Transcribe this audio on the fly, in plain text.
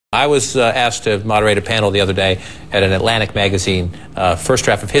I was asked to moderate a panel the other day at an Atlantic magazine first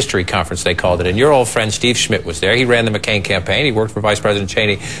draft of history conference, they called it, and your old friend Steve Schmidt was there. He ran the McCain campaign. He worked for Vice President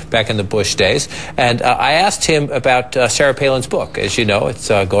Cheney back in the Bush days. And I asked him about Sarah Palin's book. As you know, it's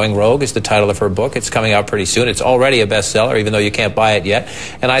Going Rogue is the title of her book. It's coming out pretty soon. It's already a bestseller, even though you can't buy it yet.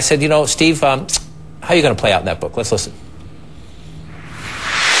 And I said, you know, Steve, how are you going to play out in that book? Let's listen.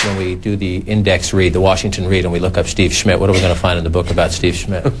 When we do the index read, the Washington read, and we look up Steve Schmidt, what are we going to find in the book about Steve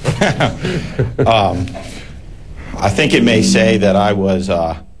Schmidt? I think it may say that I was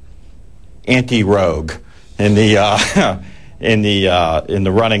anti-rogue in the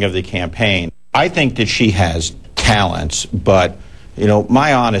running of the campaign. I think that she has talents, but you know,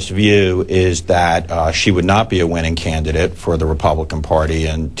 my honest view is that she would not be a winning candidate for the Republican Party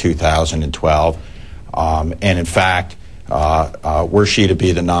in 2012, and in fact, were she to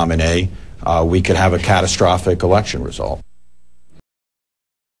be the nominee, we could have a catastrophic election result.